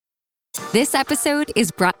This episode is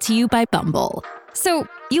brought to you by Bumble. So,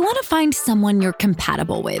 you want to find someone you're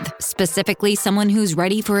compatible with, specifically someone who's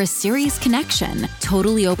ready for a serious connection,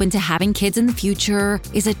 totally open to having kids in the future,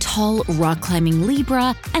 is a tall, rock-climbing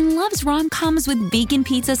Libra, and loves rom-coms with vegan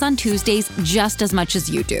pizzas on Tuesdays just as much as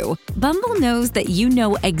you do. Bumble knows that you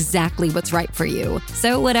know exactly what's right for you.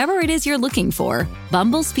 So whatever it is you're looking for,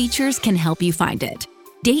 Bumble's features can help you find it.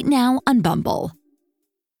 Date now on Bumble.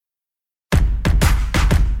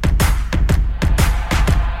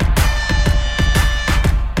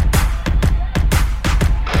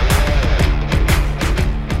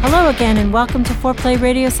 Hello again, and welcome to Foreplay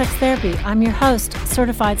Radio Sex Therapy. I'm your host,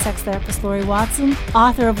 certified sex therapist Lori Watson,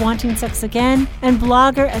 author of Wanting Sex Again, and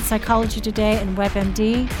blogger at Psychology Today and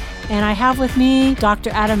WebMD. And I have with me Dr.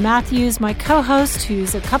 Adam Matthews, my co-host,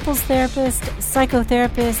 who's a couples therapist,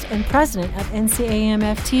 psychotherapist, and president of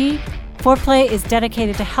NCAMFT. Foreplay is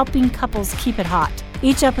dedicated to helping couples keep it hot.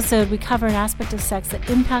 Each episode, we cover an aspect of sex that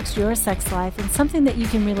impacts your sex life and something that you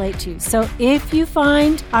can relate to. So if you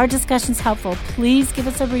find our discussions helpful, please give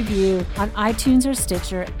us a review on iTunes or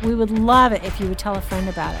Stitcher. We would love it if you would tell a friend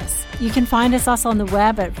about us. You can find us also on the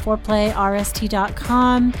web at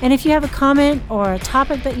foreplayrst.com. And if you have a comment or a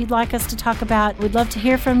topic that you'd like us to talk about, we'd love to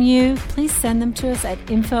hear from you. Please send them to us at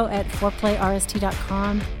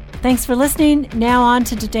info@foreplayrst.com. Thanks for listening. Now on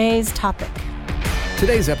to today's topic.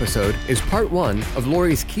 Today's episode is part one of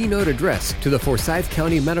Lori's keynote address to the Forsyth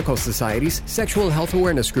County Medical Society's Sexual Health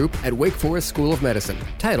Awareness Group at Wake Forest School of Medicine,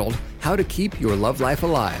 titled, How to Keep Your Love Life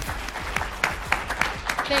Alive.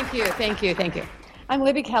 Thank you. I'm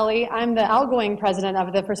Libby Kelly. I'm the outgoing president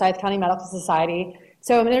of the Forsyth County Medical Society.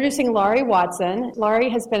 So I'm introducing Laurie Watson. Laurie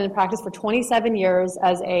has been in practice for 27 years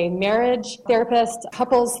as a marriage therapist,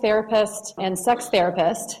 couples therapist, and sex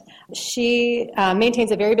therapist. She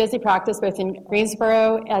maintains a very busy practice both in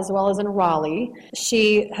Greensboro as well as in Raleigh.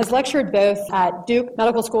 She has lectured both at Duke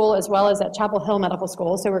Medical School as well as at Chapel Hill Medical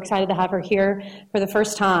School, so we're excited to have her here for the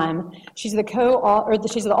first time. She's the author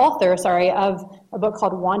of a book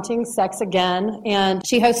called Wanting Sex Again, and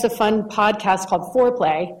she hosts a fun podcast called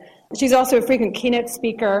Foreplay. She's also a frequent keynote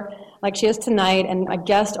speaker, like she is tonight, and a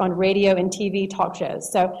guest on radio and TV talk shows.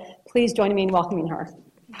 So please join me in welcoming her.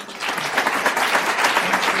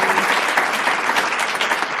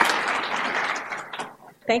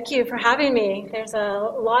 Thank you for having me. There's a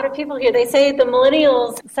lot of people here. They say the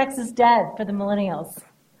millennials, sex is dead for the millennials.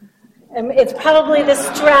 And it's probably the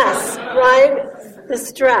stress, right? The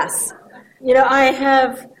stress. You know, I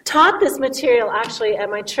have taught this material actually at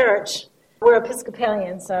my church. We're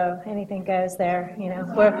Episcopalian, so anything goes there. You know,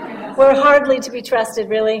 we're hardly to be trusted,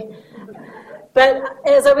 really. But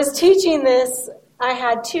as I was teaching this, I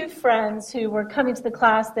had two friends who were coming to the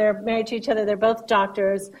class. They're married to each other. They're both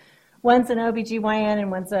doctors. One's an OBGYN and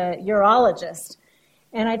one's a urologist.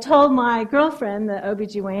 And I told my girlfriend, the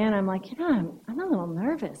OBGYN, I'm like, I'm a little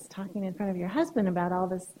nervous talking in front of your husband about all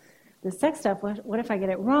this sex stuff. What if I get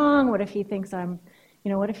it wrong? What if he thinks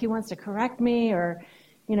what if he wants to correct me? Or,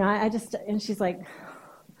 and she's like,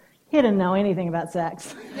 he didn't know anything about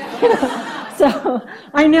sex. So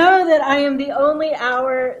I know that I am the only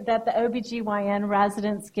hour that the OBGYN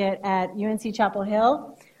residents get at UNC Chapel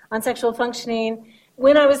Hill on sexual functioning.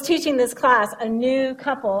 When I was teaching this class, a new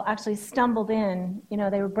couple actually stumbled in. They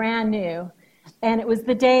were brand new. And it was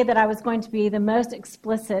the day that I was going to be the most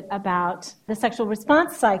explicit about the sexual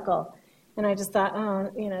response cycle. And I just thought,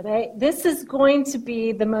 this is going to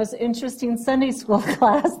be the most interesting Sunday school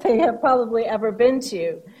class they have probably ever been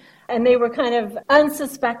to. And they were kind of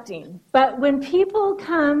unsuspecting. But when people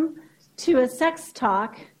come to a sex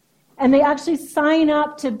talk and they actually sign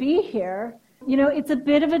up to be here, it's a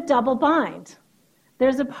bit of a double bind.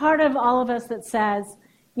 There's a part of all of us that says,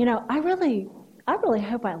 I really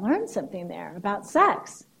hope I learned something there about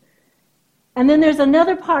sex. And then there's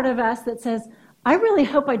another part of us that says, I really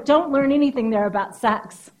hope I don't learn anything there about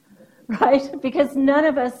sex, right? Because none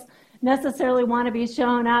of us necessarily want to be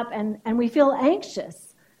showing up and we feel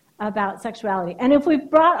anxious about sexuality. And if we've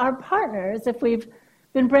brought our partners, if we've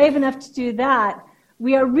been brave enough to do that,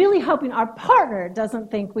 we are really hoping our partner doesn't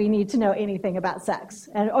think we need to know anything about sex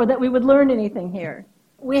or that we would learn anything here.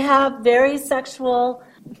 We have very fragile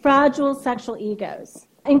sexual egos,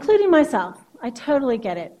 including myself. I totally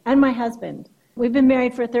get it. And my husband. We've been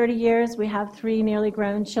married for 30 years. We have 3 nearly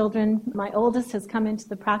grown children. My oldest has come into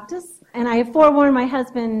the practice. And I forewarned my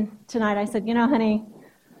husband tonight. I said, honey,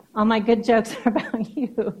 all my good jokes are about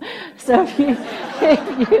you. So if you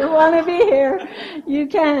want to be here, you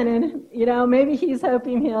can. And, maybe he's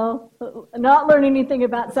hoping he'll not learn anything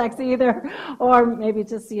about sex either, or maybe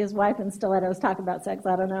just see his wife in stilettos talk about sex.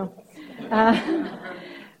 I don't know.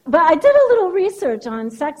 But I did a little research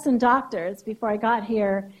on sex and doctors before I got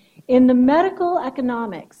here in the medical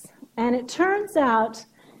economics, and it turns out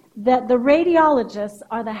that the radiologists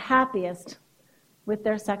are the happiest with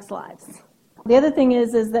their sex lives. The other thing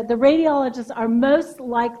is that the radiologists are most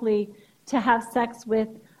likely to have sex with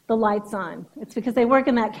the lights on. It's because they work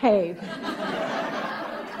in that cave.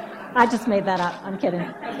 I just made that up. I'm kidding.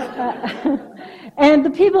 And the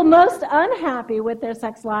people most unhappy with their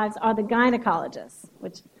sex lives are the gynecologists,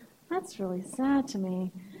 which that's really sad to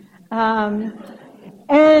me. And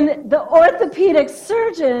the orthopedic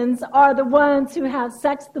surgeons are the ones who have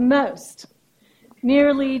sex the most,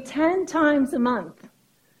 nearly 10 times a month.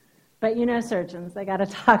 But you know surgeons, they got to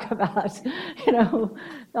talk about,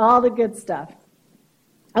 all the good stuff.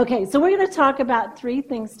 Okay, so we're going to talk about 3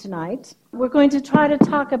 things tonight. We're going to try to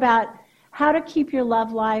talk about how to keep your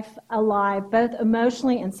love life alive, both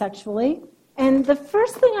emotionally and sexually. And the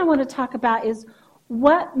first thing I want to talk about is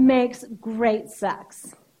what makes great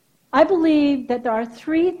sex. I believe that there are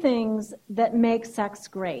 3 things that make sex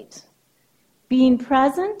great: being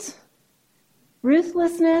present,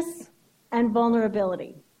 ruthlessness, and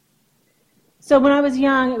vulnerability. So when I was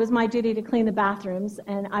young, it was my duty to clean the bathrooms,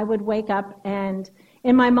 and I would wake up, and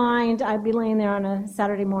in my mind, I'd be laying there on a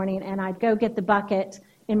Saturday morning, and I'd go get the bucket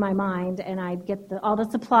in my mind, and I'd get all the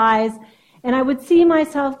supplies, and I would see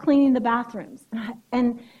myself cleaning the bathrooms.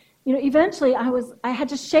 And eventually I had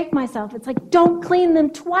to shake myself. It's like, don't clean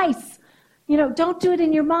them twice. Don't do it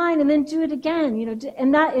in your mind and then do it again.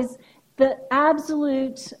 And that is the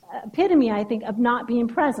absolute epitome, I think, of not being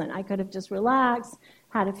present. I could have just relaxed,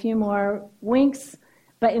 had a few more winks,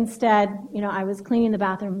 but instead, I was cleaning the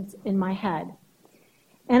bathrooms in my head.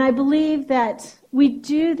 And I believe that we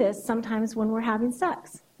do this sometimes when we're having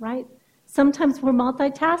sex, right? Sometimes we're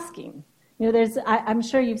multitasking. I'm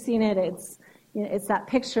sure you've seen it. It's that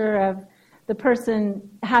picture of the person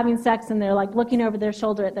having sex and they're like looking over their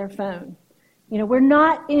shoulder at their phone. We're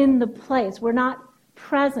not in the place. We're not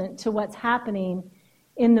present to what's happening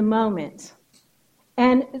in the moment.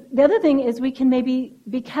 And the other thing is we can maybe,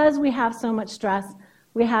 because we have so much stress,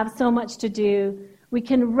 we have so much to do, we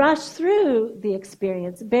can rush through the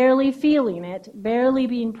experience, barely feeling it, barely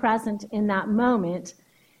being present in that moment,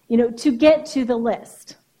 to get to the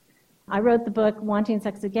list. I wrote the book, Wanting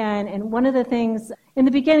Sex Again, and one of the things, in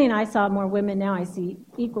the beginning I saw more women, now I see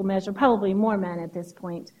equal measure, probably more men at this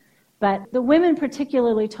point. But the women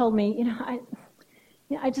particularly told me,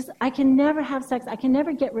 I can never have sex, I can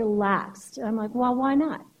never get relaxed. And I'm like, well, why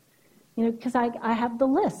not? Because I have the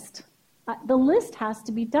list. The list has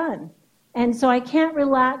to be done. And so I can't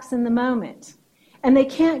relax in the moment. And they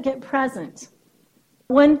can't get present.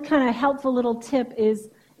 One kind of helpful little tip is,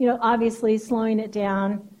 obviously slowing it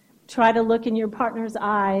down. Try to look in your partner's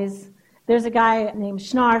eyes. There's a guy named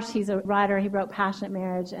Schnarch. He's a writer. He wrote Passionate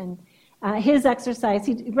Marriage. And his exercise,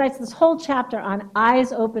 he writes this whole chapter on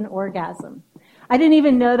eyes open orgasm. I didn't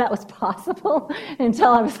even know that was possible until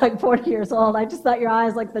I was like 40 years old. I just thought your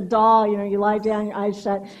eyes like the doll, you lie down, your eyes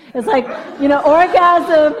shut. It's like,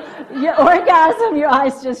 orgasm, your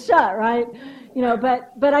eyes just shut, right?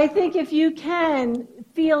 But I think if you can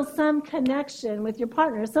feel some connection with your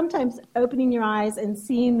partner, sometimes opening your eyes and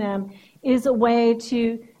seeing them is a way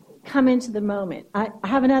to come into the moment. I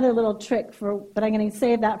have another little trick but I'm going to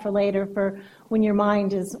save that for later, for when your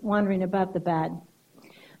mind is wandering above the bed.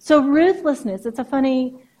 So ruthlessness, it's a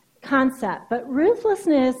funny concept, but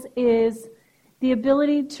ruthlessness is the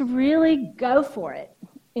ability to really go for it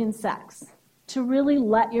in sex, to really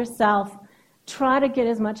let yourself try to get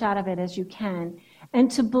as much out of it as you can, and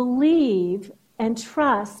to believe and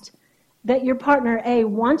trust that your partner, A,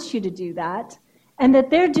 wants you to do that, and that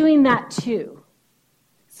they're doing that too.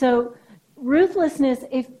 So ruthlessness,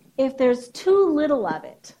 if there's too little of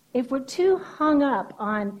it, if we're too hung up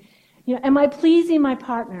on, am I pleasing my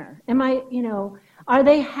partner? Are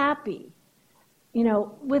they happy?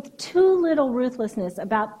 With too little ruthlessness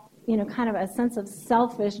about, kind of a sense of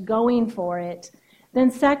selfish going for it, then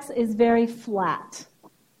sex is very flat.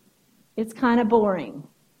 It's kind of boring.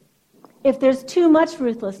 If there's too much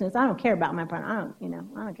ruthlessness, I don't care about my partner.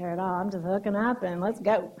 I don't care at all. I'm just hooking up and let's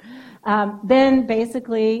go. Then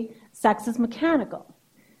basically sex is mechanical.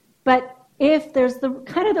 But if there's the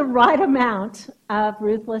right amount of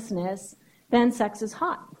ruthlessness, then sex is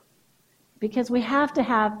hot. Because we have to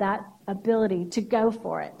have that ability to go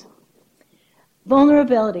for it.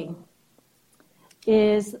 Vulnerability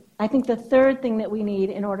is, I think, the third thing that we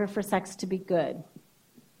need in order for sex to be good,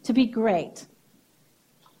 to be great.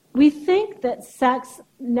 We think that sex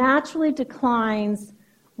naturally declines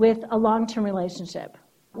with a long-term relationship.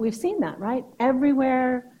 We've seen that, right?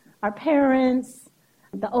 Everywhere, our parents,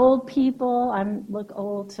 The old people, I look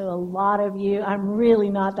old to a lot of you. I'm really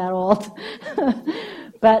not that old.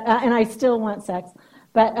 But and I still want sex.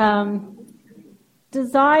 But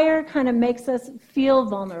desire kind of makes us feel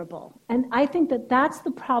vulnerable. And I think that that's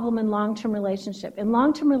the problem in long-term relationship. In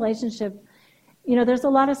long-term relationship, there's a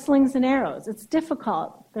lot of slings and arrows. It's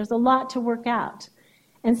difficult. There's a lot to work out.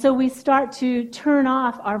 And so we start to turn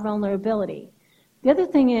off our vulnerability. The other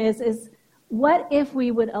thing is what if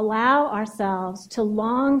we would allow ourselves to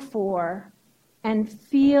long for and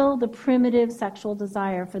feel the primitive sexual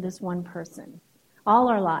desire for this one person? All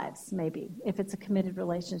our lives, maybe, if it's a committed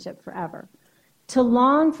relationship forever. To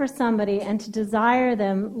long for somebody and to desire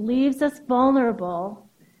them leaves us vulnerable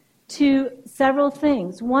to several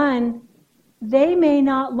things. One, they may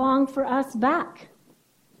not long for us back.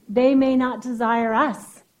 They may not desire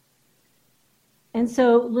us. And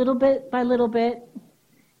so little bit by little bit,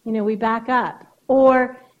 we back up.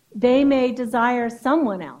 Or they may desire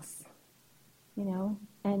someone else,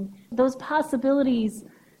 and those possibilities,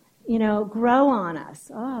 grow on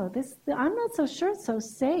us. Oh, I'm not so sure it's so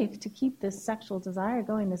safe to keep this sexual desire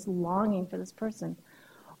going, this longing for this person.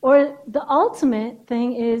 Or the ultimate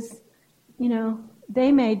thing is,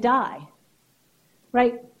 they may die,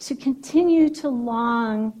 right? To continue to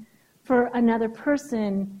long for another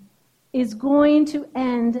person is going to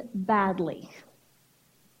end badly.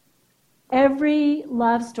 Every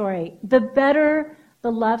love story, the better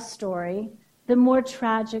the love story, the more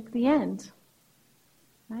tragic the end.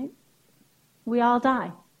 Right? We all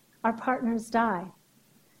die. Our partners die.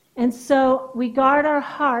 And so we guard our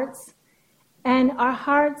hearts, and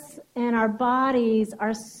our bodies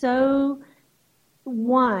are so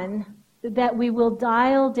one that we will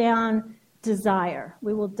dial down desire.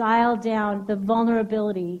 We will dial down the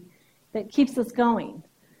vulnerability that keeps us going.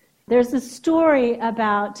 There's a story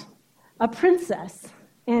about a princess,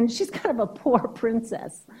 and she's kind of a poor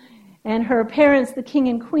princess. And her parents, the king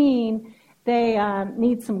and queen, they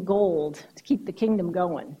need some gold to keep the kingdom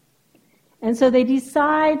going. And so they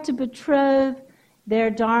decide to betroth their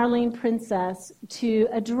darling princess to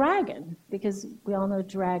a dragon, because we all know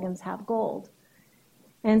dragons have gold.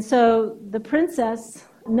 And so the princess,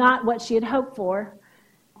 not what she had hoped for,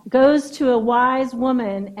 goes to a wise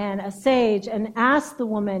woman and a sage and asks the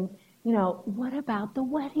woman, what about the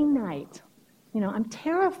wedding night? I'm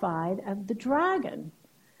terrified of the dragon.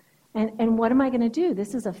 And what am I going to do?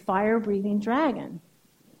 This is a fire-breathing dragon.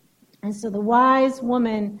 And so the wise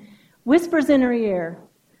woman whispers in her ear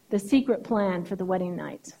the secret plan for the wedding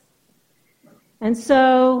night. And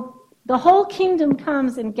so the whole kingdom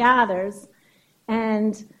comes and gathers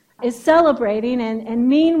and is celebrating, and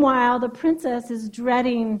meanwhile the princess is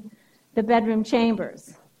dreading the bedroom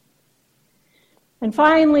chambers. And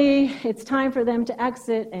finally, it's time for them to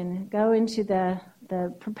exit and go into the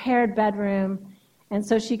prepared bedroom. And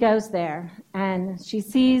so she goes there, and she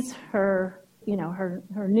sees her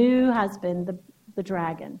new husband, the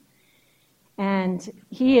dragon. And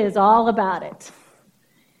he is all about it.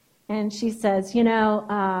 And she says,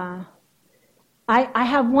 I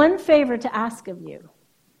have one favor to ask of you.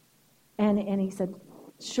 And he said,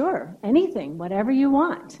 sure, anything, whatever you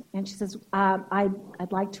want. And she says,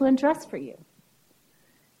 I'd like to undress for you.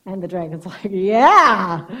 And the dragon's like,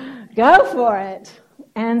 yeah, go for it.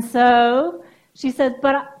 And so she says,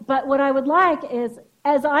 but what I would like is,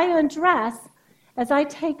 as I undress, as I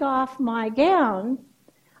take off my gown,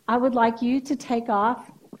 I would like you to take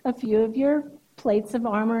off a few of your plates of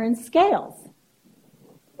armor and scales.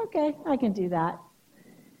 Okay, I can do that.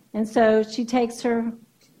 And so she takes her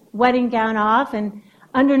wedding gown off, and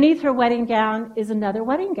underneath her wedding gown is another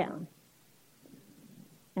wedding gown.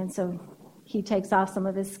 And so he takes off some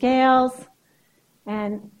of his scales,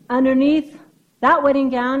 and underneath that wedding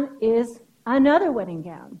gown is another wedding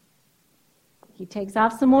gown. He takes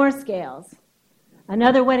off some more scales.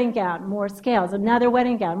 Another wedding gown, more scales, another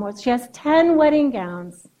wedding gown, more. She has 10 wedding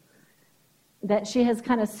gowns that she has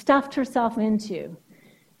kind of stuffed herself into.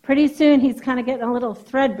 Pretty soon he's kind of getting a little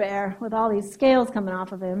threadbare with all these scales coming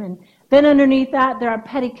off of him. And then underneath that there are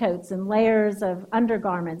petticoats and layers of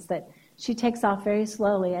undergarments that she takes off very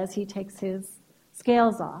slowly as he takes his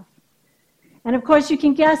scales off. And of course you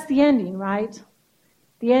can guess the ending, right?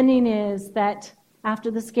 The ending is that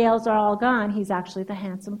after the scales are all gone, he's actually the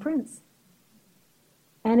handsome prince.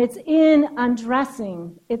 And it's in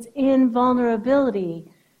undressing, it's in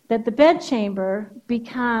vulnerability that the bedchamber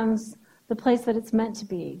becomes the place that it's meant to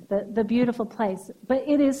be, the beautiful place. But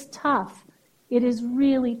it is tough. It is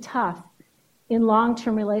really tough in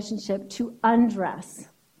long-term relationship to undress,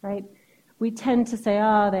 right? We tend to say,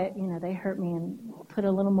 they hurt me, and put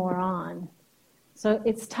a little more on. So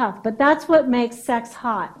it's tough. But that's what makes sex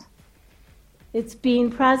hot. It's being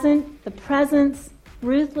present, the presence,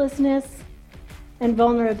 ruthlessness, and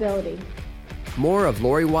vulnerability. More of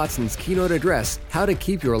Lori Watson's keynote address, How to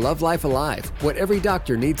Keep Your Love Life Alive, What Every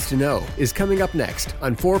Doctor Needs to Know, is coming up next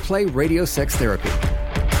on Foreplay Radio Sex Therapy.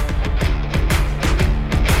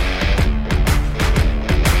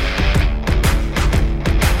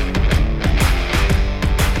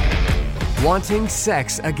 Wanting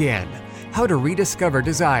Sex Again, How to Rediscover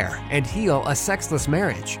Desire and Heal a Sexless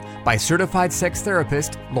Marriage by certified sex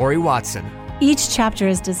therapist Lori Watson. Each chapter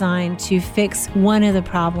is designed to fix one of the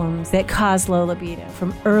problems that cause low libido,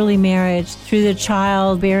 from early marriage through the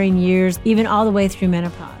childbearing years, even all the way through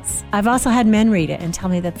menopause. I've also had men read it and tell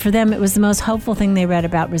me that for them it was the most hopeful thing they read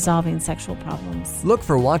about resolving sexual problems. Look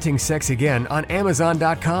for Wanting Sex Again on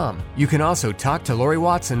Amazon.com. You can also talk to Lori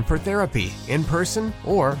Watson for therapy in person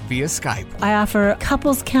or via Skype. I offer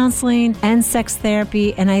couples counseling and sex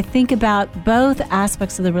therapy, and I think about both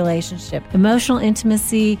aspects of the relationship, emotional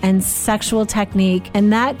intimacy and sexual technique,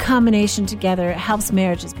 and that combination together helps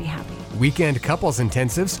marriages be happy. Weekend couples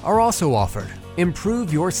intensives are also offered.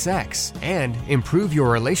 Improve your sex and improve your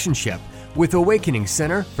relationship with Awakening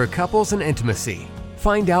Center for Couples and Intimacy.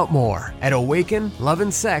 Find out more at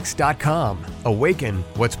awakenloveandsex.com. Awaken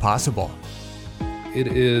what's possible. It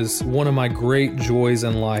is one of my great joys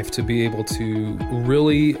in life to be able to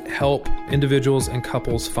really help individuals and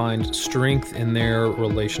couples find strength in their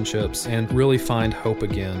relationships and really find hope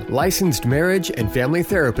again. Licensed marriage and family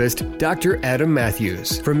therapist Dr. Adam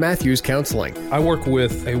Matthews from Matthews Counseling. I work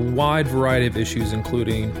with a wide variety of issues,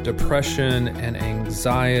 including depression and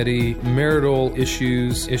anxiety, marital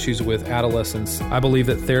issues, issues with adolescence. I believe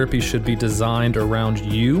that therapy should be designed around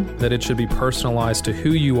you, that it should be personalized to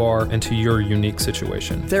who you are and to your unique situation.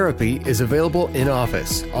 Therapy is available in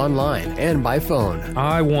office, online, and by phone.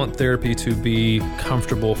 I want therapy to be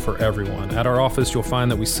comfortable for everyone. At our office, you'll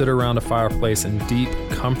find that we sit around a fireplace in deep,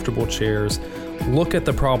 comfortable chairs, look at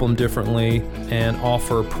the problem differently, and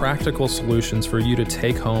offer practical solutions for you to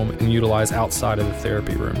take home and utilize outside of the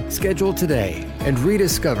therapy room. Schedule today and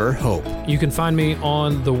rediscover hope. You can find me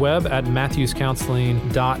on the web at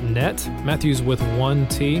matthewscounseling.net, Matthews with 1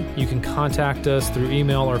 T. You can contact us through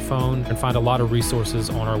email or phone and find a lot of resources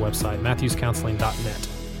on our website, matthewscounseling.net.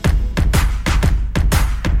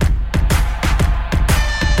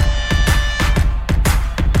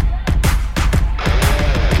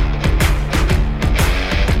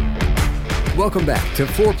 Welcome back to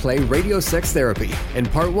Foreplay Radio Sex Therapy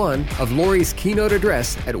and part one of Lori's keynote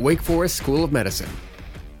address at Wake Forest School of Medicine.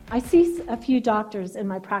 I see a few doctors in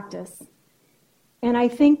my practice, and I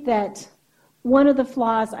think that one of the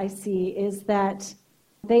flaws I see is that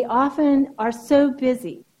they often are so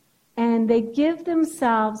busy and they give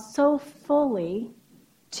themselves so fully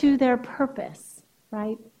to their purpose,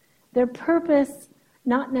 right? Their purpose,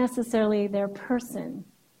 not necessarily their person.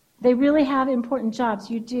 They really have important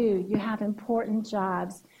jobs. You do. You have important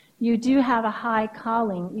jobs. You do have a high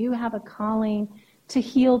calling. You have a calling to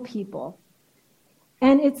heal people.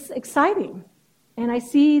 And it's exciting. And I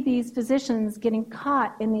see these physicians getting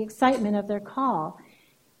caught in the excitement of their call.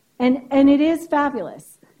 And it is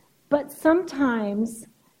fabulous. But sometimes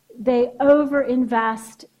they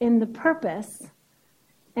overinvest in the purpose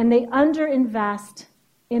and they underinvest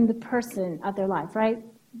in the person of their life, right?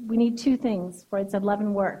 We need two things. Freud said love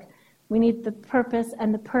and work. We need the purpose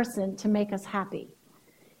and the person to make us happy.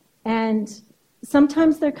 And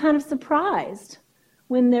sometimes they're kind of surprised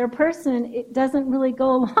when their person it doesn't really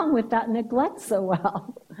go along with that neglect so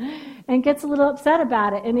well and gets a little upset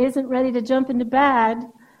about it and isn't ready to jump into bed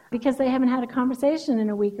because they haven't had a conversation in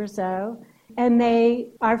a week or so and they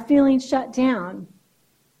are feeling shut down.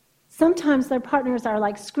 Sometimes their partners are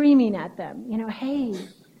like screaming at them, you know, hey,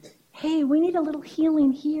 we need a little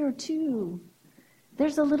healing here too.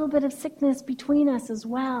 There's a little bit of sickness between us as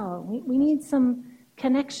well. We need some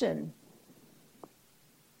connection.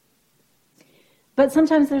 But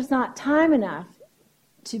sometimes there's not time enough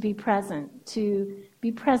to be present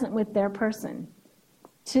with their person,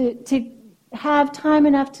 to have time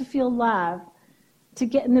enough to feel love, to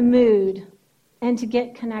get in the mood, and to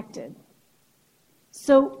get connected.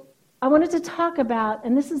 So I wanted to talk about,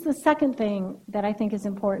 and this is the second thing that I think is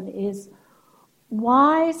important, is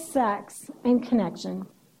why sex and connection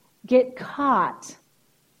get caught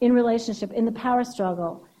in relationship, in the power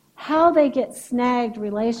struggle, how they get snagged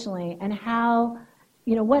relationally, and how,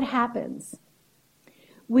 what happens.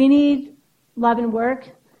 We need love and work.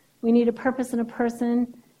 We need a purpose and a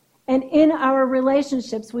person. And in our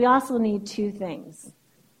relationships, we also need two things.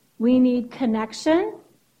 We need connection,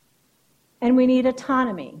 and we need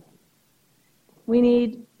autonomy. We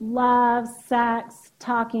need love, sex,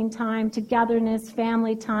 talking time, togetherness,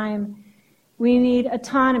 family time. We need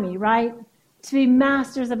autonomy, right? To be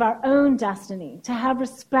masters of our own destiny, to have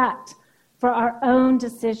respect for our own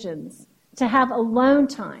decisions, to have alone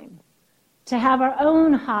time, to have our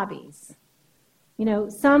own hobbies.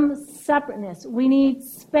 Some separateness. We need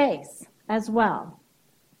space as well.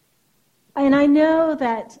 And I know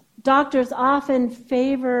that doctors often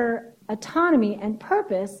favor autonomy and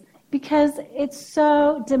purpose because it's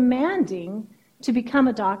so demanding to become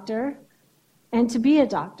a doctor and to be a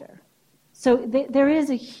doctor. So there is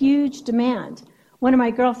a huge demand. One of my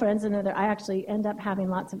girlfriends, I actually end up having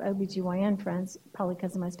lots of OBGYN friends, probably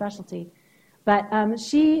because of my specialty, but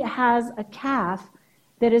she has a calf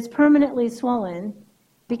that is permanently swollen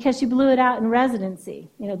because she blew it out in residency,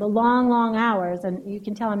 the long, long hours. And you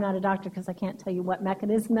can tell I'm not a doctor because I can't tell you what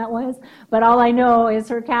mechanism that was. But all I know is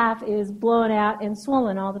her calf is blown out and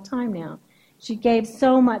swollen all the time now. She gave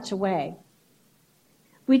so much away.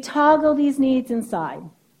 We toggle these needs inside.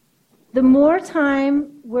 The more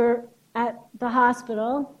time we're at the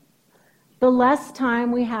hospital, the less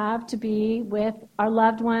time we have to be with our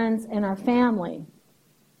loved ones and our family.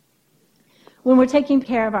 When we're taking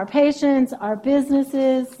care of our patients, our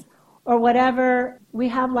businesses, or whatever, we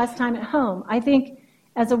have less time at home. I think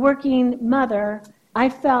as a working mother, I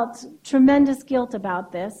felt tremendous guilt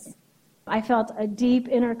about this. I felt a deep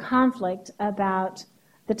inner conflict about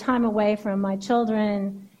the time away from my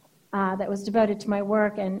children that was devoted to my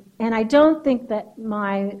work. And I don't think that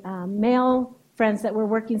my male friends that were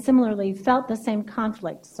working similarly felt the same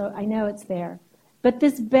conflict, so I know it's there. But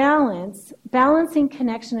this balancing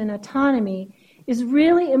connection and autonomy is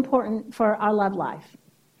really important for our love life.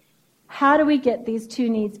 How do we get these two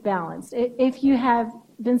needs balanced? If you have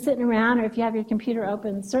been sitting around or if you have your computer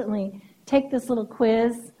open, certainly take this little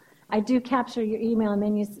quiz. I do capture your email and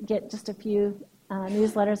then you get just a few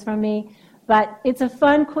newsletters from me. But it's a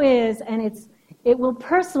fun quiz and it will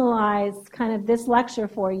personalize kind of this lecture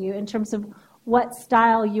for you in terms of what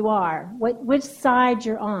style you are, which side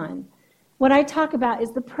you're on. What I talk about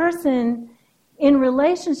is the person in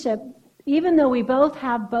relationship, even though we both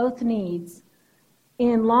have both needs,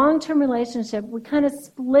 in long-term relationship, we kind of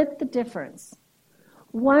split the difference.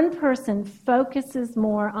 One person focuses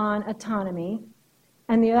more on autonomy,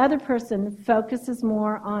 and the other person focuses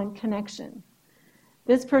more on connection.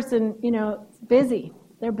 This person, is busy.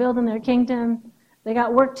 They're building their kingdom. They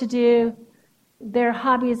got work to do. Their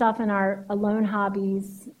hobbies often are alone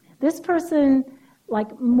hobbies. This person,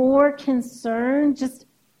 more concerned, just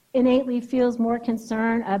innately feels more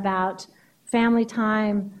concern about family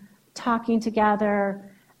time, talking together,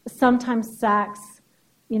 sometimes sex.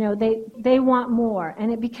 They want more,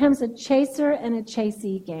 and it becomes a chaser and a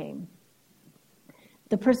chasey game.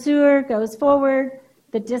 The pursuer goes forward,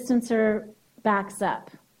 the distancer backs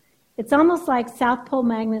up. It's almost like South Pole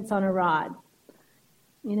magnets on a rod.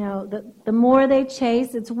 The more they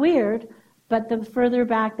chase, it's weird, but the further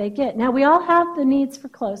back they get. Now, we all have the needs for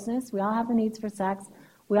closeness. We all have the needs for sex.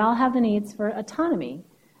 We all have the needs for autonomy.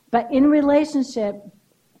 But in relationship,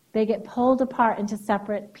 they get pulled apart into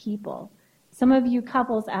separate people. Some of you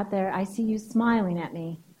couples out there, I see you smiling at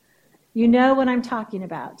me. You know what I'm talking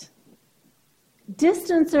about.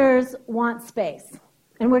 Distancers want space.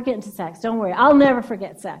 And we're getting to sex. Don't worry. I'll never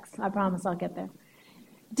forget sex. I promise I'll get there.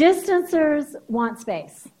 Distancers want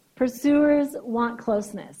space. Pursuers want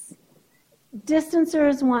closeness.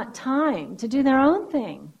 Distancers want time to do their own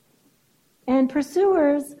thing. And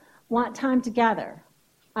pursuers want time together.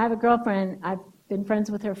 I have a girlfriend. I've been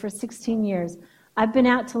friends with her for 16 years. I've been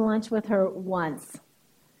out to lunch with her once.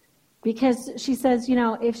 Because she says,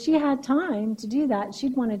 if she had time to do that,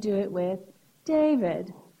 she'd want to do it with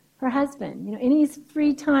David, her husband. Any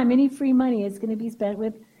free time, any free money is going to be spent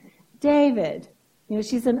with David.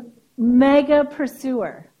 She's a mega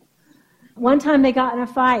pursuer. One time they got in a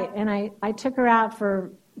fight, and I took her out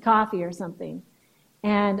for coffee or something.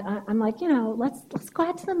 And I'm like, let's go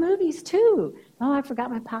out to the movies too. Oh, I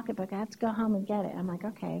forgot my pocketbook. I have to go home and get it. I'm like,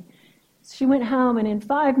 okay. So she went home, and in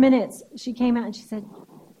 5 minutes, she came out and she said,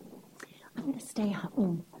 I'm going to stay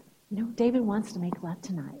home. David wants to make love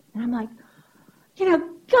tonight. And I'm like,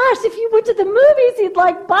 gosh, if you went to the movies, he'd buy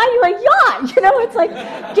you a yacht. It's like,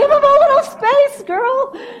 give him a little space,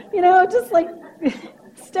 girl.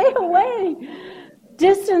 Just stay away.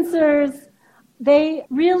 Distancers, they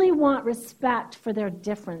really want respect for their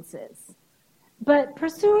differences. But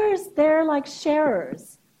pursuers, they're like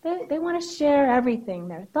sharers. They want to share everything,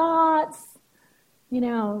 their thoughts,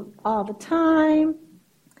 all the time.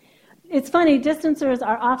 It's funny, distancers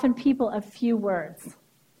are often people of few words.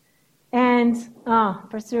 And,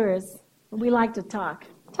 pursuers, we like to talk.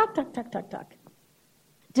 Talk, talk, talk, talk, talk.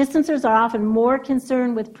 Distancers are often more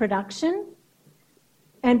concerned with production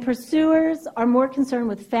And pursuers are more concerned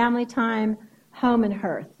with family time, home, and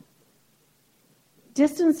hearth.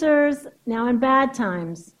 Distancers, now in bad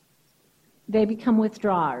times, they become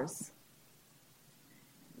withdrawers.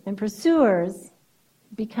 And pursuers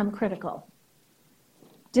become critical.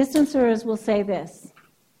 Distancers will say this: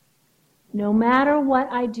 no matter what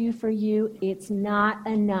I do for you, it's not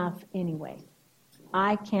enough anyway.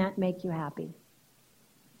 I can't make you happy.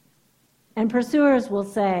 And pursuers will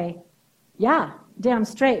say, yeah, damn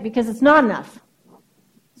straight, because it's not enough.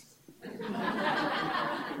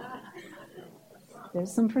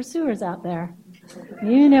 There's some pursuers out there.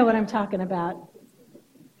 You know what I'm talking about.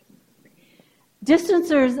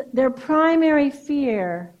 Distancers, their primary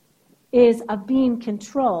fear is of being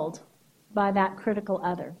controlled by that critical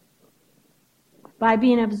other, by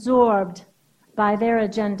being absorbed by their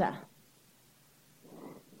agenda.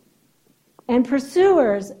 And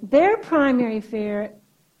pursuers, their primary fear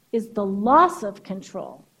is the loss of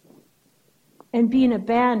control and being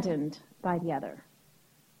abandoned by the other.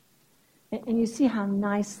 And you see how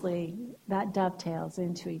nicely that dovetails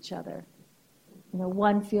into each other. You know,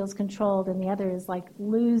 one feels controlled and the other is like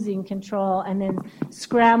losing control and then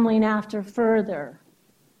scrambling after further.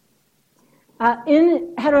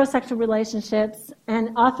 In heterosexual relationships, and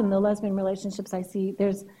often the lesbian relationships I see,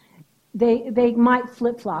 they might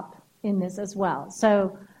flip-flop in this as well.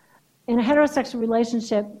 So in a heterosexual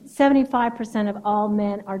relationship, 75% of all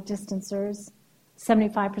men are distancers,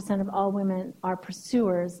 75% of all women are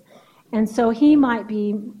pursuers. And so he might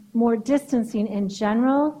be more distancing in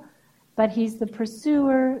general, but he's the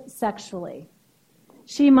pursuer sexually.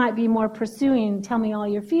 She might be more pursuing, tell me all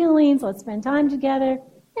your feelings, let's spend time together.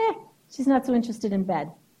 She's not so interested in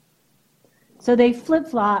bed. So they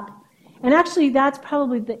flip-flop. And actually, that's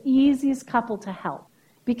probably the easiest couple to help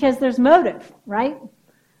because there's motive, right?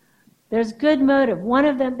 There's good motive. One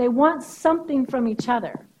of them, they want something from each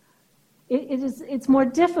other. It's more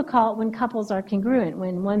difficult when couples are congruent,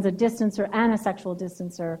 when one's a distancer and a sexual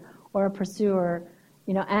distancer, or a pursuer,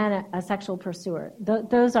 you know, and a sexual pursuer.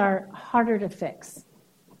 Those are harder to fix.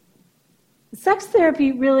 Sex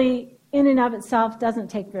therapy really, in and of itself, doesn't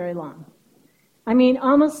take very long. I mean,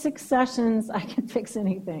 almost 6 sessions, I can fix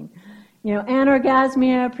anything. You know,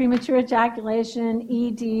 anorgasmia, premature ejaculation,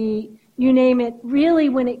 ED, you name it. Really,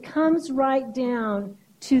 when it comes right down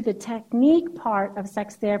to the technique part of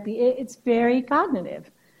sex therapy, it's very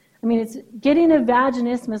cognitive. I mean, it's getting a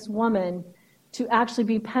vaginismus woman to actually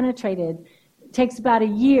be penetrated takes about a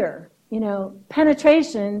year. You know,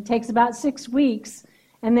 penetration takes about 6 weeks,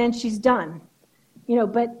 and then she's done. You know,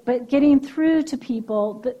 but getting through to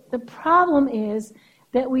people, the problem is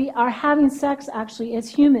that we are having sex actually as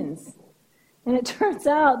humans. And it turns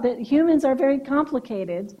out that humans are very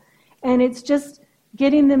complicated, and it's just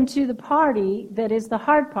getting them to the party that is the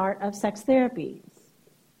hard part of sex therapy.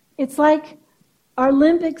 It's like our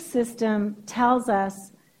limbic system tells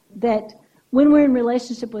us that when we're in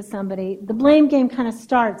relationship with somebody, the blame game kind of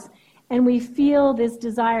starts, and we feel this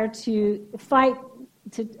desire to fight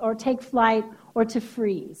or take flight or to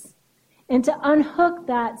freeze. And to unhook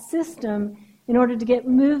that system in order to get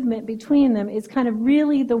movement between them is kind of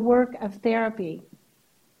really the work of therapy.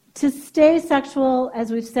 To stay sexual,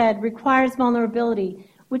 as we've said, requires vulnerability,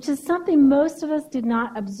 which is something most of us did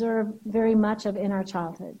not observe very much of in our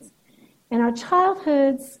childhoods. And our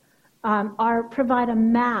childhoods provide a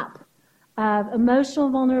map of emotional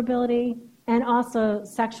vulnerability and also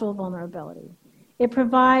sexual vulnerability. It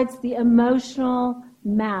provides the emotional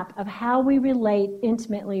map of how we relate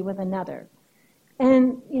intimately with another.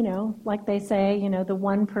 And, you know, like they say, you know, the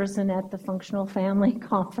one person at the functional family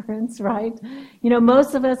conference, right? You know,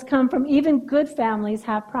 most of us come from, even good families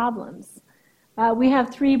have problems. We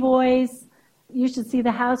have 3 boys. You should see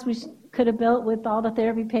the house we could have built with all the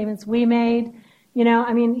therapy payments we made. You know,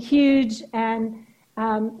 I mean, huge. And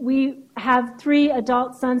we have 3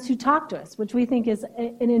 adult sons who talk to us, which we think is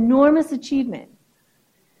an enormous achievement.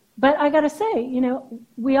 But I got to say, you know,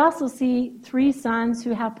 we also see 3 sons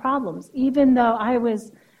who have problems. Even though I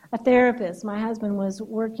was a therapist, my husband was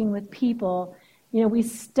working with people, you know, we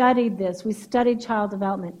studied this. We studied child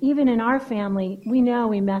development. Even in our family, we know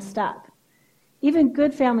we messed up. Even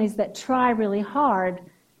good families that try really hard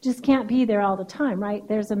just can't be there all the time, right?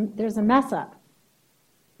 There's a mess up.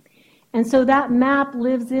 And so that map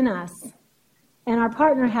lives in us. And our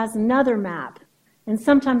partner has another map. And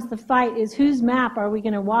sometimes the fight is, whose map are we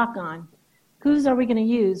going to walk on? Whose are we going to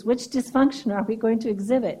use? Which dysfunction are we going to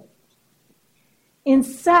exhibit? In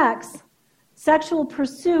sex, sexual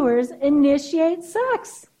pursuers initiate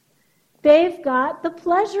sex. They've got the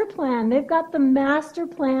pleasure plan. They've got the master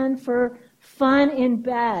plan for fun in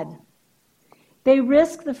bed. They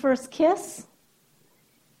risk the first kiss.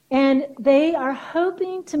 And they are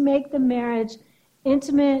hoping to make the marriage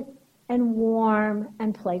intimate and warm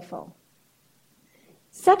and playful.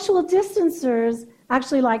 Sexual distancers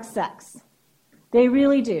actually like sex. They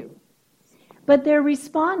really do. But they're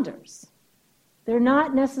responders. They're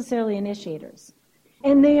not necessarily initiators.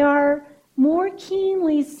 And they are more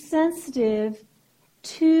keenly sensitive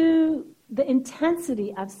to the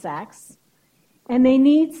intensity of sex, and they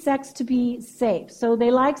need sex to be safe. So they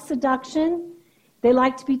like seduction. They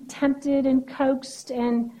like to be tempted and coaxed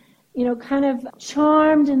and, kind of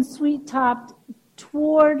charmed and sweet-talked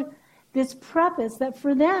toward this precipice that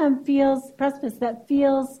for them feels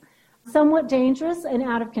somewhat dangerous and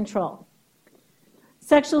out of control.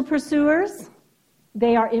 Sexual pursuers,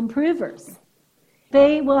 they are improvers.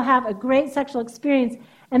 They will have a great sexual experience,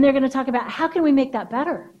 and they're going to talk about how can we make that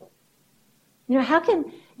better?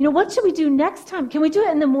 What should we do next time? Can we do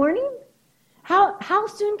it in the morning? How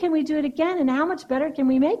soon can we do it again, and how much better can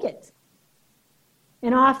we make it?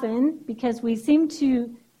 And often, because we seem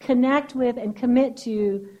to connect with and commit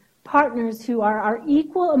to partners who are our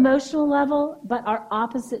equal emotional level, but our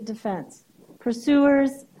opposite defense.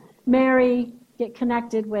 Pursuers marry, get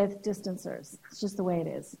connected with distancers. It's just the way it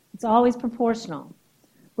is. It's always proportional.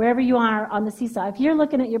 Wherever you are on the seesaw, if you're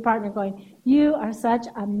looking at your partner going, you are such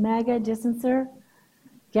a mega distancer,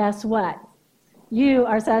 guess what? You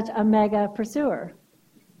are such a mega pursuer.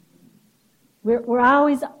 We're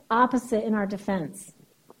always opposite in our defense.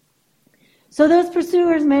 So those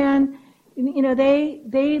pursuers, man,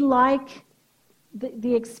 they like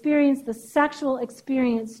the experience, the sexual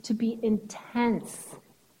experience to be intense.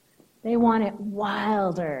 They want it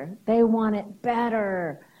wilder. They want it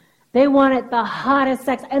better. They want it the hottest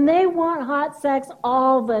sex. And they want hot sex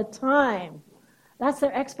all the time. That's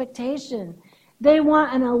their expectation. They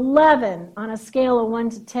want an 11 on a scale of 1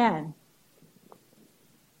 to 10.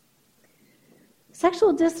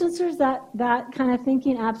 Sexual distancers, that kind of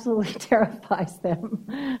thinking absolutely terrifies them.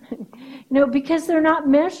 Because they're not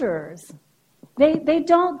measurers. They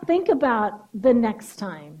don't think about the next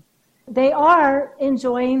time. They are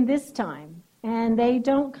enjoying this time. And they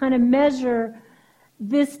don't kind of measure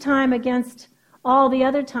this time against all the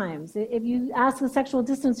other times. If you ask a sexual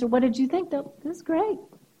distancer, what did you think? This is great.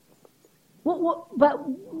 But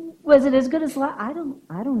was it as good as last? I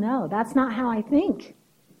don't know. That's not how I think.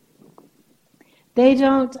 They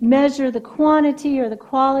don't measure the quantity or the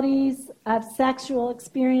qualities of sexual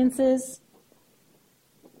experiences.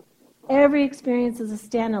 Every experience is a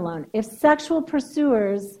standalone. If sexual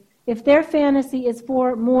pursuers, if their fantasy is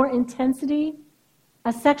for more intensity,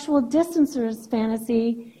 a sexual distancer's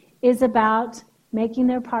fantasy is about making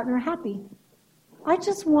their partner happy. I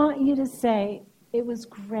just want you to say, it was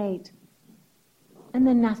great, and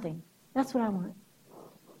then nothing. That's what I want.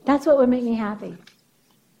 That's what would make me happy.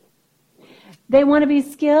 They want to be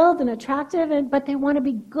skilled and attractive, but they want to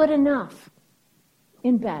be good enough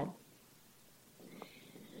in bed.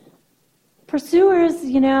 Pursuers,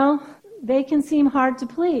 they can seem hard to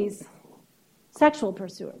please. Sexual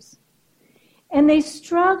pursuers. And they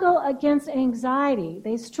struggle against anxiety.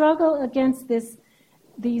 They struggle against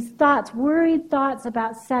these thoughts. Worried thoughts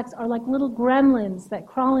about sex are like little gremlins that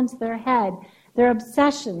crawl into their head. They're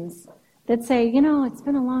obsessions that say, it's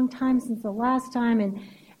been a long time since the last time,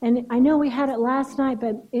 and I know we had it last night,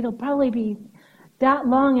 but it'll probably be that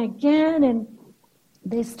long again. And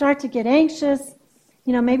they start to get anxious.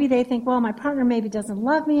 Maybe they think, well, my partner maybe doesn't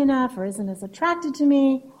love me enough or isn't as attracted to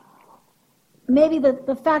me. Maybe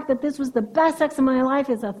the fact that this was the best sex of my life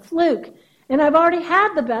is a fluke. And I've already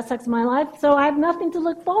had the best sex of my life, so I have nothing to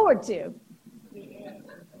look forward to.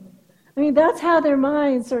 That's how their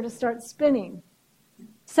minds sort of start spinning.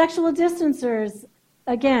 Sexual distancers,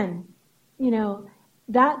 again,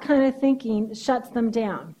 that kind of thinking shuts them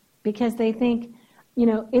down because they think,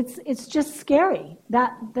 it's just scary.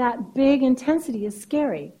 That big intensity is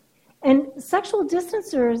scary. And sexual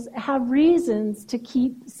distancers have reasons to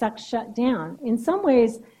keep sex shut down. In some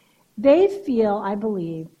ways, they feel, I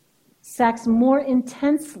believe, sex more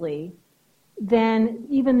intensely than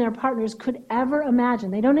even their partners could ever imagine.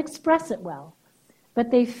 They don't express it well, but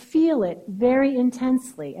they feel it very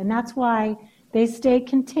intensely, and that's why they stay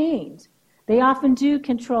contained. They often do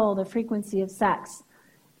control the frequency of sex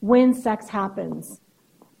when sex happens.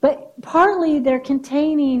 But partly they're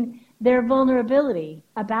containing their vulnerability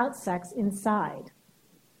about sex inside.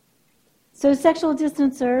 So sexual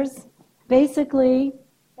distancers, basically,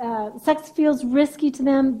 sex feels risky to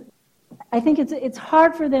them. I think it's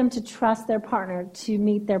hard for them to trust their partner to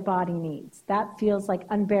meet their body needs. That feels like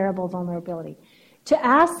unbearable vulnerability. To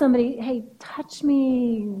ask somebody, hey, touch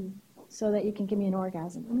me so that you can give me an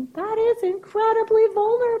orgasm, that is incredibly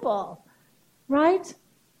vulnerable, right?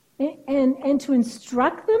 and to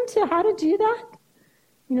instruct them to how to do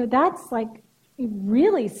that, that's like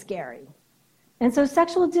really scary. And so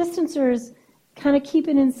sexual distancers kind of keep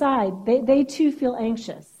it inside. They too feel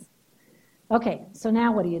anxious. Okay, so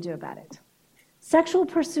now what do you do about it? Sexual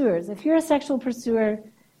pursuers. If you're a sexual pursuer,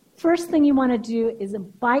 first thing you want to do is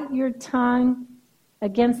bite your tongue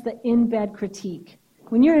against the in-bed critique.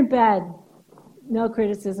 When you're in bed, no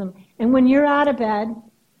criticism. And when you're out of bed,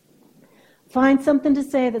 find something to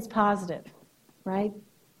say that's positive, right?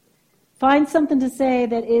 Find something to say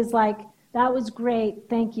that is like, that was great,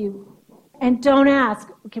 thank you. And don't ask,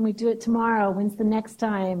 can we do it tomorrow? When's the next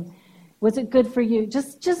time? Was it good for you?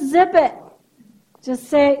 Just zip it. Just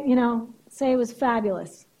say, say it was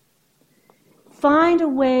fabulous. Find a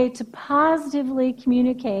way to positively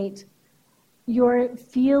communicate your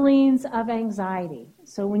feelings of anxiety.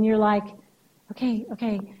 So when you're like, okay,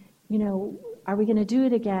 are we going to do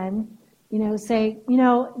it again? Say,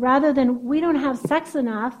 rather than we don't have sex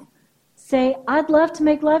enough, say, I'd love to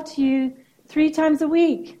make love to you 3 times a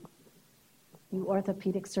week. You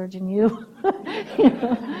orthopedic surgeon, you.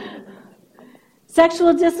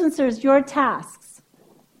 Sexual distancers, your tasks.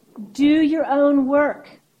 Do your own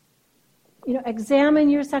work. Examine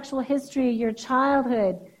your sexual history, your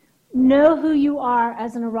childhood. Know who you are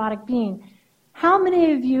as an erotic being. How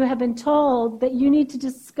many of you have been told that you need to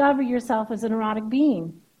discover yourself as an erotic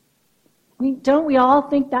being? Don't we all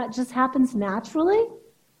think that just happens naturally?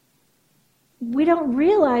 We don't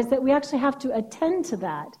realize that we actually have to attend to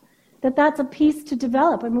that that's a piece to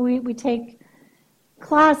develop. We take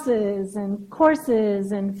classes and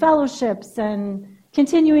courses and fellowships and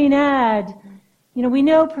continuing ed. We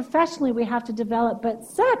know professionally we have to develop, but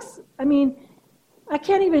sex, I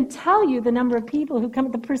can't even tell you the number of people who come,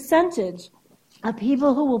 the percentage of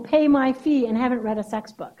people who will pay my fee and haven't read a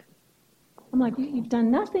sex book. I'm like, you've done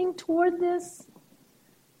nothing toward this?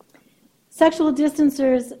 Sexual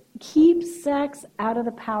distancers, keep sex out of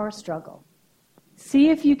the power struggle. See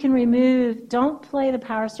if you can don't play the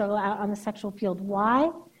power struggle out on the sexual field.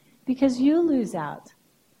 Why? Because you lose out.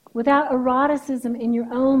 Without eroticism in your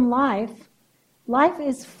own life, life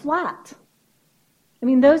is flat.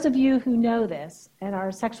 Those of you who know this and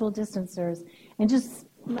are sexual distancers and just,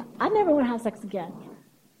 I never want to have sex again.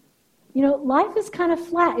 Life is kind of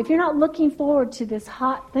flat. If you're not looking forward to this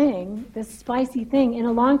hot thing, this spicy thing in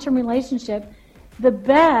a long-term relationship, the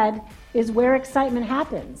bed is where excitement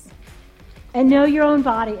happens. And know your own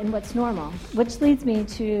body and what's normal, which leads me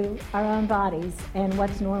to our own bodies and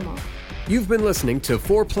what's normal. You've been listening to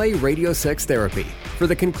Foreplay Radio Sex Therapy. For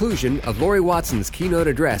the conclusion of Lori Watson's keynote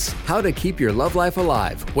address, How to Keep Your Love Life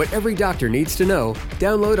Alive, What Every Doctor Needs to Know,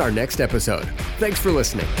 download our next episode. Thanks for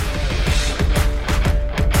listening.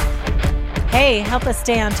 Hey, help us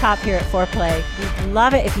stay on top here at Foreplay. We'd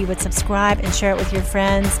love it if you would subscribe and share it with your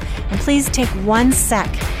friends. And please take 1 sec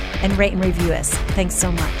and rate and review us. Thanks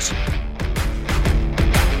so much.